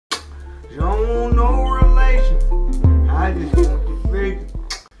You don't want no relation. I just want the figure.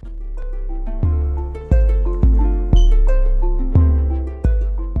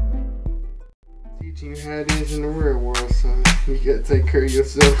 Teaching you how it is in the real world, son. You gotta take care of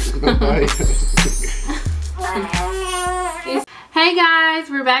yourself and nobody else. Hey guys,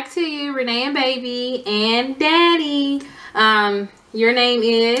 we're back to you, ReneaAndBabyy and Daddy. Your name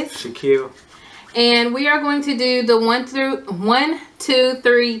is Shaquille. And we are going to do the 1, 2,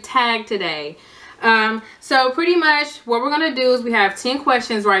 3 tag today. So pretty much what we're going to do is we have 10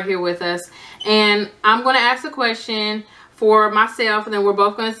 questions right here with us. And I'm going to ask a question for myself, and then we're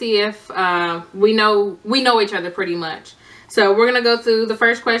both going to see if we know each other pretty much. So we're going to go through the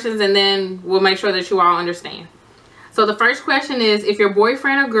first questions, and then we'll make sure that you all understand. So the first question is, if your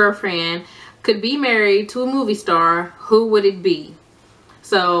boyfriend or girlfriend could be married to a movie star, who would it be?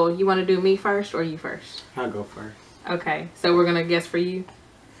 So you want to do me first or you first? I'll go first. Okay, so we're going to guess for you?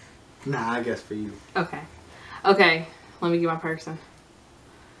 Nah, I guess for you. Okay. Okay, let me get my person.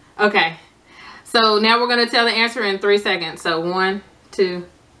 Okay, so now we're going to tell the answer in 3 seconds. So 1, 2,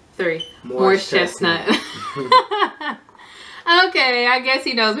 3. Morris Chestnut. Okay, I guess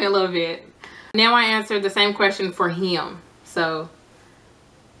he knows me a little bit. Now I answered the same question for him. So,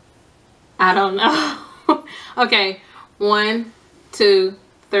 I don't know. Okay, 1, 2,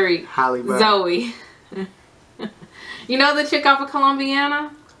 3. Holly Berry. Zoe. You know the chick off of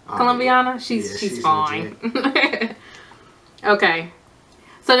Columbiana? Columbiana? Yeah. She's fine. Okay.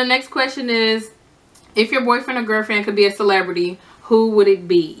 So the next question is, if your boyfriend or girlfriend could be a celebrity, who would it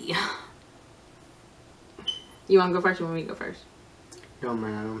be? You want to go first or you want me to go first? Don't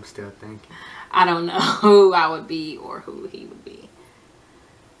mind, I'm still thinking. I don't know who I would be or who he would be.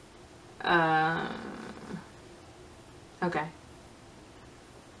 Okay.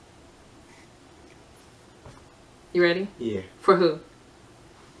 You ready? Yeah. For who?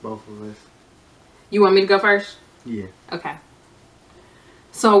 Both of us. You want me to go first? Yeah. Okay.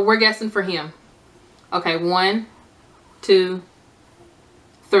 So we're guessing for him. Okay, 1, 2,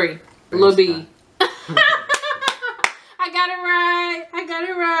 3. Lil B. I got it right. I got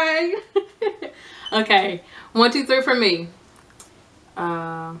it right. Okay. 1, 2, 3 for me.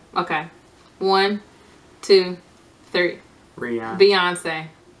 Okay. 1, 2, 3. Rihanna. Beyonce.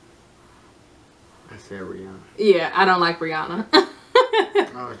 I said Rihanna. Yeah, I don't like Rihanna.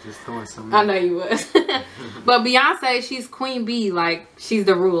 I was just throwing something. I know you was. But Beyonce, she's Queen Bee. Like, she's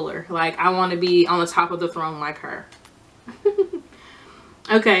the ruler. Like, I want to be on the top of the throne like her.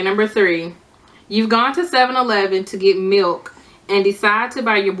 Okay, number 3. You've gone to 7-Eleven to get milk and decide to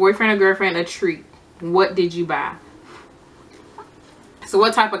buy your boyfriend or girlfriend a treat. What did you buy? So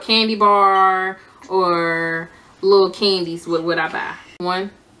what type of candy bar or little candies would I buy? 1,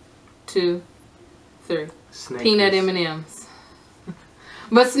 2, 3. Snickers. Peanut M&Ms.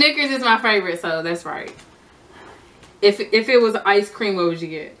 But Snickers is my favorite, so that's right. If it was ice cream, what would you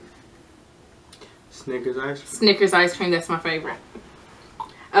get? Snickers ice cream. Snickers ice cream, that's my favorite.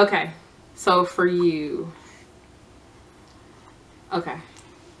 Okay, so for you. Okay.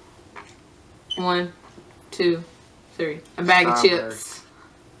 1, 2, 3. A bag of chips.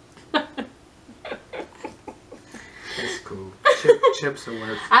 That's cool. Chips are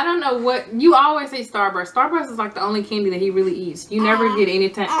worth. I don't know what you always say. Starburst. Starburst is like the only candy that he really eats. You never get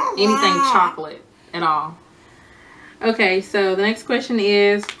anything chocolate at all. Okay, so the next question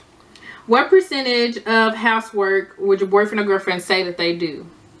is, what percentage of housework would your boyfriend or girlfriend say that they do?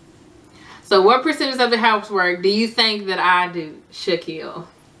 So what percentage of the housework do you think that I do, Shaquille?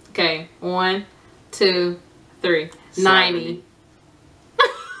 Okay, 1, 2, 3. 90.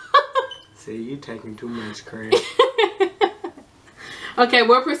 See, you taking too much credit. Okay,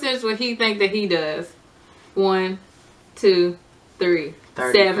 what percentage would he think that he does? 1, 2, 3.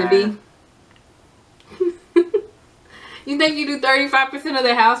 70. You think you do 35% of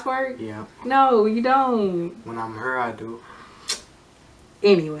the housework? Yeah. No, you don't. When I'm her, I do.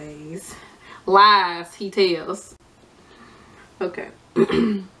 Anyways, lies he tells. Okay.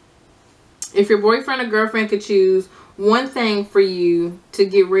 If your boyfriend or girlfriend could choose one thing for you to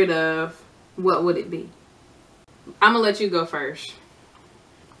get rid of, what would it be? I'm gonna let you go first.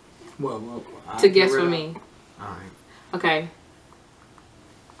 Well, to guess for me. Alright. Okay.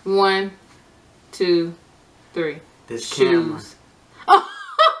 1, 2, 3. This shoes.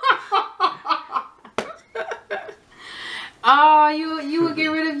 Oh, you would get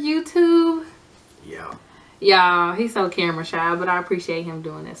rid of YouTube? Yeah. Y'all, he's so camera shy, but I appreciate him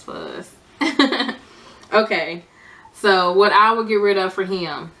doing this for us. Okay. So what I would get rid of for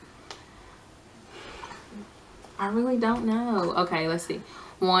him, I really don't know. Okay, let's see.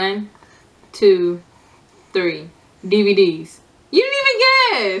 1, 2, 3. DVDs. You didn't even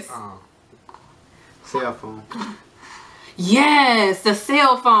guess. Cell phone. Yes, the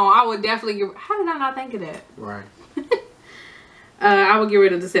cell phone. I would definitely get. How did I not think of that? Right. I would get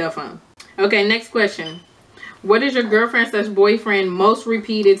rid of the cell phone. Okay, next question. What is your girlfriend / boyfriend most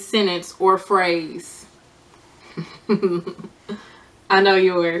repeated sentence or phrase? I know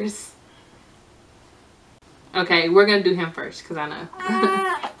yours. Okay, we're gonna do him first because I know.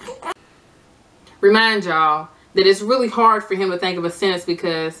 Remind y'all that it's really hard for him to think of a sentence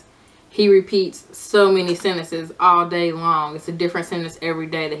because he repeats so many sentences all day long. It's a different sentence every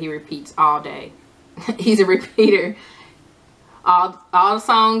day that he repeats all day. He's a repeater. All the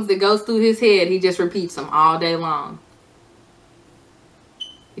songs that goes through his head, he just repeats them all day long.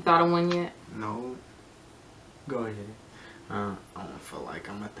 You thought of one yet? No. Go ahead. I don't feel like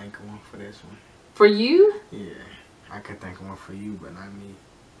I'm gonna think of one for this one. For you? Yeah. I could think of one for you, but not me.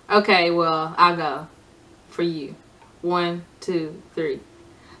 Okay, well, I'll go. For you. 1, 2, 3.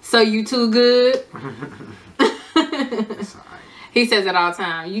 So you too good? That's alright. He says it all the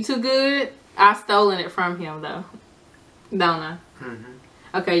time. You too good? I've stolen it from him though. Don't I? Mm-hmm.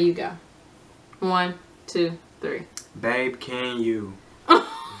 Okay, you go. 1, 2, 3. Babe, can you?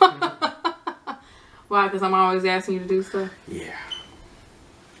 Why? Because I'm always asking you to do stuff? Yeah.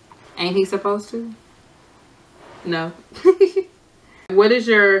 Ain't he supposed to? No. What is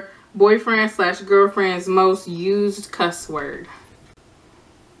your boyfriend / girlfriend's most used cuss word?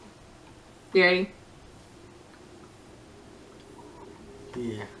 You ready?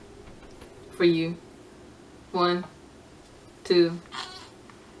 Yeah. For you. 1, 2,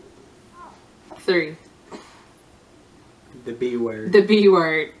 3. The B word. The B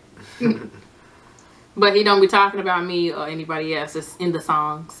word. But he don't be talking about me or anybody else. It's in the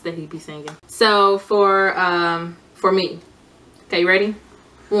songs that he be singing. So for me. Okay, you ready?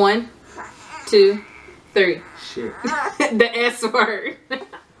 1, 2, 3. Shit. The S word.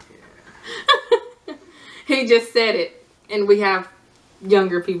 He just said it. And we have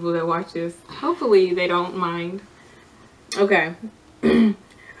younger people that watch this. Hopefully they don't mind. Okay.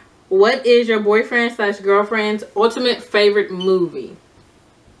 What is your boyfriend / girlfriend's ultimate favorite movie?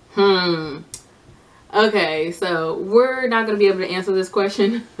 Okay, so we're not going to be able to answer this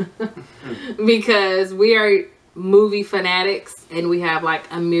question because we are movie fanatics and we have like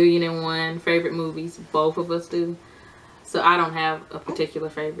 1,000,001 favorite movies. Both of us do. So I don't have a particular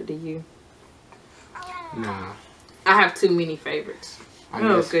favorite. Do you? Nah. I have too many favorites.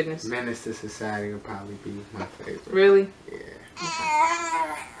 Oh, goodness. Menace to Society would probably be my favorite. Really? Yeah.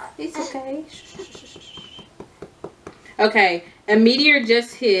 Okay. It's okay. Okay. A meteor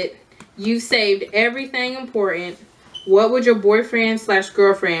just hit. You saved everything important. What would your boyfriend /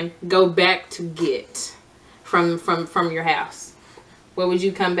 girlfriend go back to get from your house? What would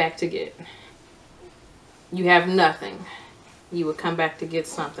you come back to get? You have nothing. You would come back to get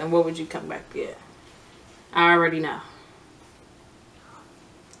something. What would you come back to get? I already know.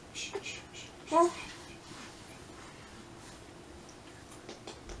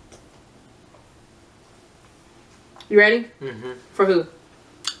 You ready? Mm-hmm. For who?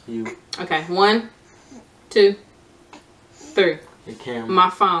 You. Okay. 1, 2, 3. The camera. My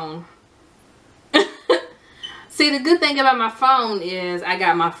phone. See, the good thing about my phone is I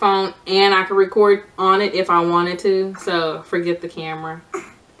got my phone and I can record on it if I wanted to. So forget the camera.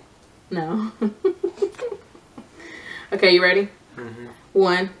 No. Okay, you ready? Mm-hmm.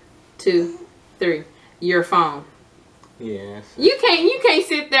 1, 2, 3. Your phone. Yes. You can't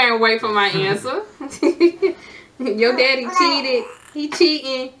sit there and wait for my answer. Your daddy cheated. He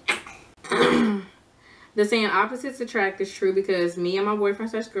cheating. The saying opposites attract is true because me and my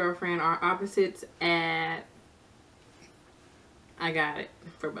boyfriend / girlfriend are opposites at... I got it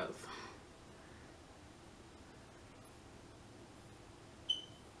for both.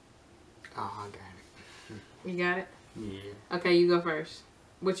 Oh, I got it. You got it? Yeah. Okay, you go first.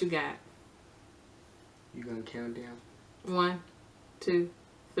 What you got? You gonna count down? 1, 2,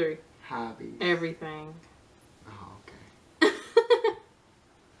 3. Hobbies. Everything. Oh, okay.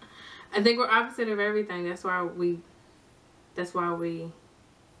 I think we're opposite of everything. That's why we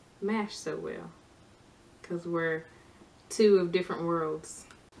mash so well. Because we're two of different worlds.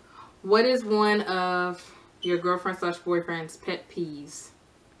 What is one of your girlfriend / boyfriend's pet peeves?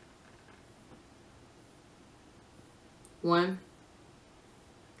 1,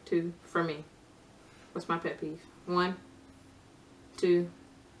 2, for me. What's my pet peeve? 1, 2,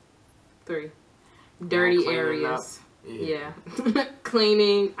 3. Dirty areas. Yeah.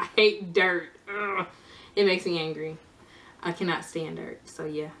 Cleaning. I hate dirt. Ugh. It makes me angry. I cannot stand dirt. So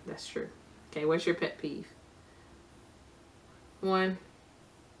yeah, that's true. Okay, what's your pet peeve? 1,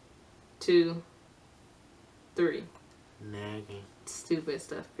 2, 3. Nagging. Stupid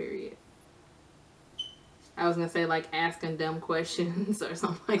stuff, period. I was gonna say like asking dumb questions or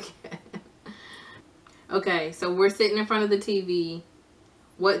something like that. Okay, so we're sitting in front of the TV.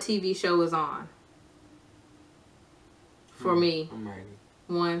 What TV show is on? For me. I'm ready.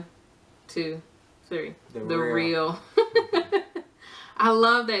 1, 2, 3. The Real. I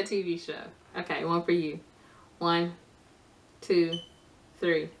love that TV show. Okay, one for you. 1, 2,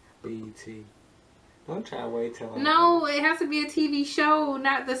 3. BT. Don't try to wait till No, it has to be a TV show,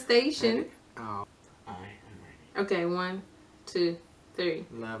 not the station. Oh, alright, I'm ready. Okay, 1, 2, 3.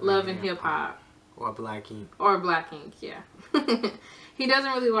 Love and Hip Hop. Or Black Ink. Or Black Ink, yeah. He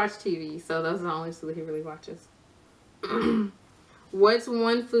doesn't really watch TV, so those are the only two that he really watches. What's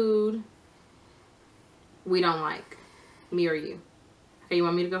one food we don't like? Me or you? Okay, you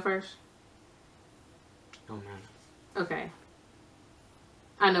want me to go first? Don't matter. Okay.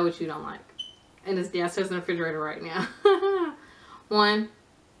 I know what you don't like. And it's downstairs in the refrigerator right now. 1,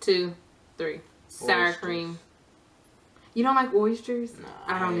 2, 3. Sour Oysters. cream. You don't like oysters? Nah,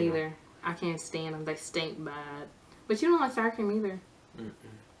 I don't hate either. I can't stand them. They stink bad. But you don't like sour cream either.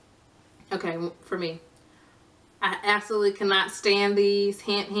 Okay, for me. I absolutely cannot stand these.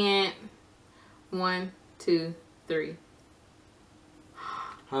 Hint, hint. 1, 2, 3.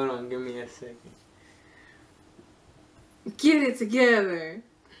 Hold on, give me a second. Get it together.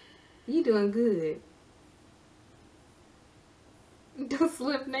 You doing good. Don't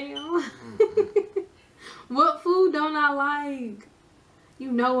slip now. What food don't I like?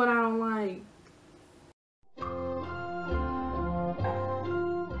 You know what I don't like.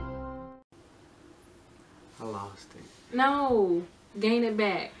 I lost it. No. Gain it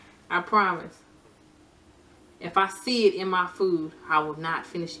back. I promise. If I see it in my food, I will not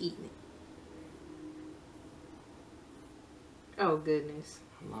finish eating it. Oh, goodness.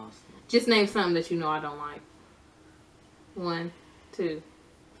 I lost it. Just name something that you know I don't like. 1, 2,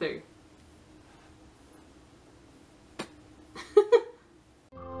 3.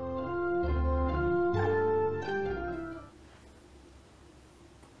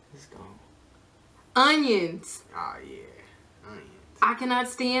 Let's go. Onions. Oh, yeah. Onions. I cannot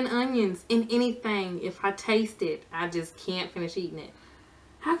stand onions in anything. If I taste it, I just can't finish eating it.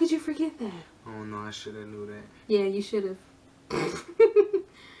 How could you forget that? Oh, no, I should have knew that. Yeah, you should have.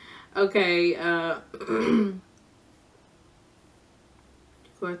 Okay,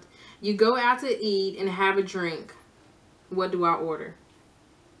 you go out to eat and have a drink. What do I order?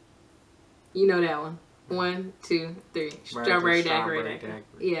 You know that one. 1, 2, 3. Strawberry daiquiri.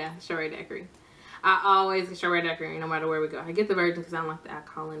 Yeah, strawberry daiquiri. I always get strawberry daiquiri no matter where we go. I get the virgin because I don't like the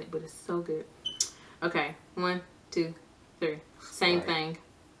alcohol in it, but it's so good. Okay, 1, 2, 3. Same thing.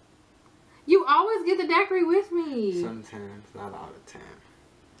 You always get the daiquiri with me. Sometimes, not all the time.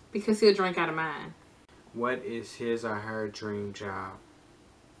 Because he'll drink out of mine. What is his or her dream job?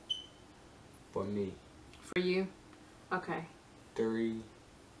 For me. For you? Okay. 3,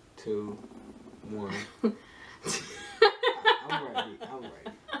 2, 1. I'm ready.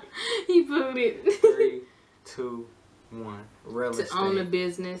 He booted. 3, 2, 1. Real estate. To own a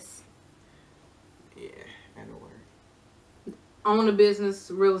business. Yeah, that'll work. Own a business,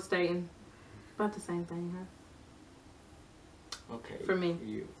 real estate, and about the same thing, huh? Okay. For me.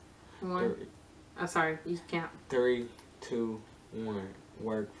 You. 1. I'm sorry, you count. 3, 2, 1.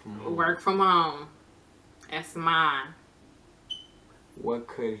 Work from home. Work from home. That's mine. What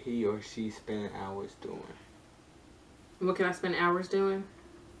could he or she spend hours doing? What could I spend hours doing?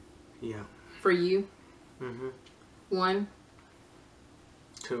 Yeah. For you? 1,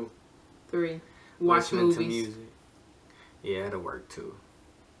 2, 3. Watch listening movies. to music. Yeah, that'll work too.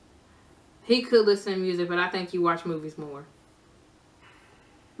 He could listen to music, but I think you watch movies more.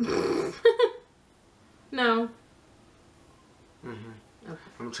 No. Okay.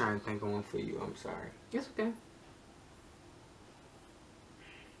 I'm trying to think of one for you. I'm sorry. It's okay.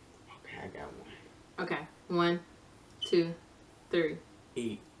 Okay, I got one. Okay. 1, 2, 3.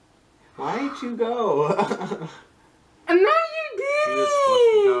 Eat. Why didn't you go? No, you didn't. You were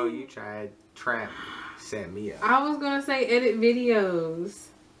supposed to go. You tried trap set me up. I was gonna say edit videos.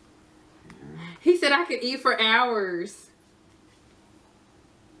 He said I could eat for hours.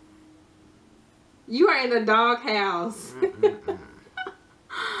 You are in the doghouse.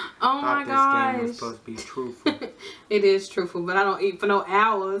 Oh my gosh. This game was supposed to be truthful. It is truthful, but I don't eat for no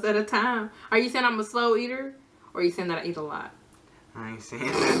hours at a time. Are you saying I'm a slow eater? Or are you saying that I eat a lot? I ain't saying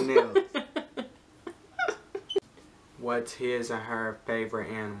nothing else. What's his or her favorite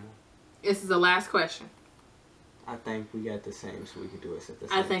animal? This is the last question. I think we got the same, so we can do it at the same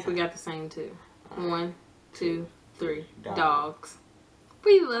time. I think we got the same too. Right. 1, 2, 3. Dog. Dogs.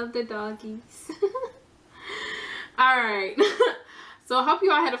 We love the doggies. Alright. So I hope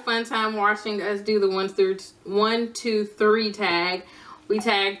you all had a fun time watching us do the 1, 2, 3 tag. We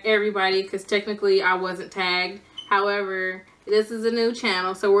tagged everybody because technically I wasn't tagged. However, this is a new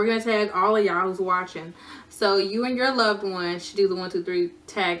channel, so we're gonna tag all of y'all who's watching. So you and your loved one should do the 1, 2, 3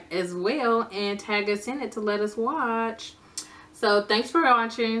 tag as well, and tag us in it to let us watch. So thanks for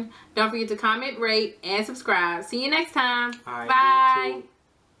watching. Don't forget to comment, rate, and subscribe. See you next time. Bye.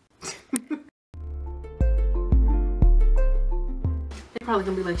 They're probably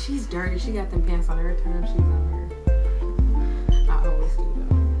gonna be like, she's dirty. She got them pants on every time she's on her. I always do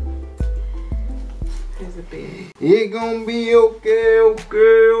though. There's a bed. It gonna be okay,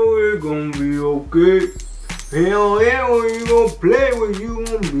 okay. It gonna be okay. Hell yeah, when you gonna play with you,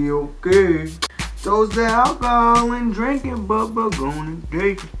 gonna be okay. Toast the alcohol and drinking, but gonna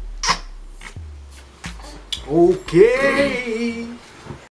take it. Okay.